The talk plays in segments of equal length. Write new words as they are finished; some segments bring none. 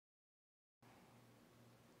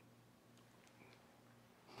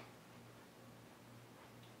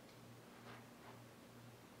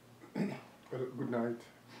Good night.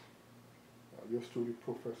 Yours truly,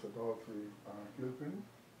 Professor Dolphy Gilpin.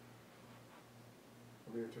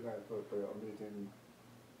 I'm here tonight with the amazing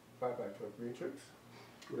 5x12 matrix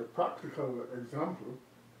with a practical example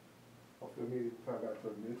of the amazing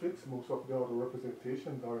 5x12 matrix. Most of the other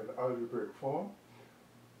representations are in algebraic form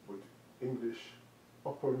with English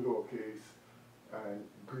upper and lowercase and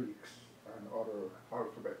Greeks and other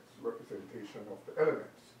alphabets representation of the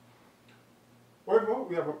elements. However,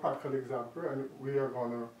 we have a practical example and we are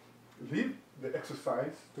going to leave the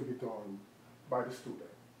exercise to be done by the student.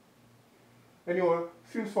 Anyway,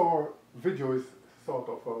 since our video is sort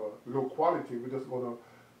of low quality, we're just going to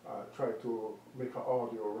try to make an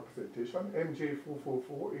audio representation.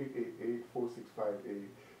 MJ444888465A,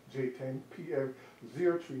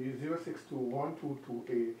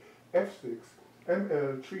 J10PF03062122A, F6,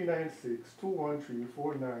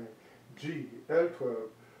 ML3962134, G, L12,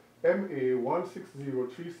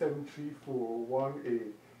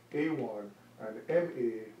 MA16037341A, A1, and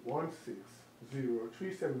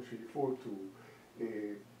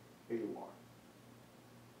MA16037342A, A1.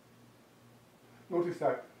 Notice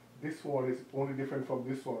that this one is only different from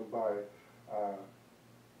this one by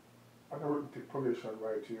an arithmetic progression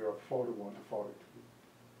right here of 41 to 42.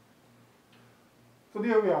 So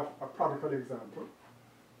there we have a practical example,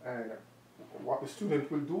 and what the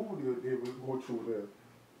student will do, they will go through the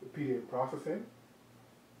PDM processing,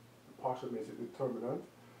 the partial basic determinant,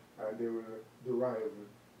 and they will derive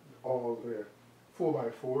all the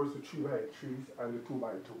 4x4s, the 3x3s, and the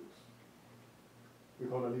 2x2s. We're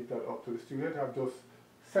going to leave that up to the student. I've just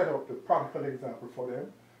set up the practical example for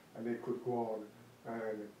them, and they could go on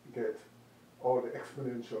and get all the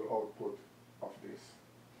exponential output of this.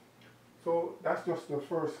 So that's just the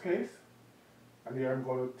first case, and here I'm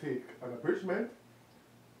going to take an abridgment.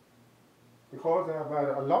 Because I have had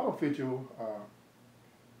a lot of video,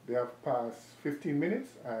 they have passed 15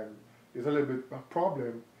 minutes, and there's a little bit of a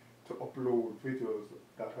problem to upload videos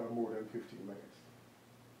that are more than 15 minutes.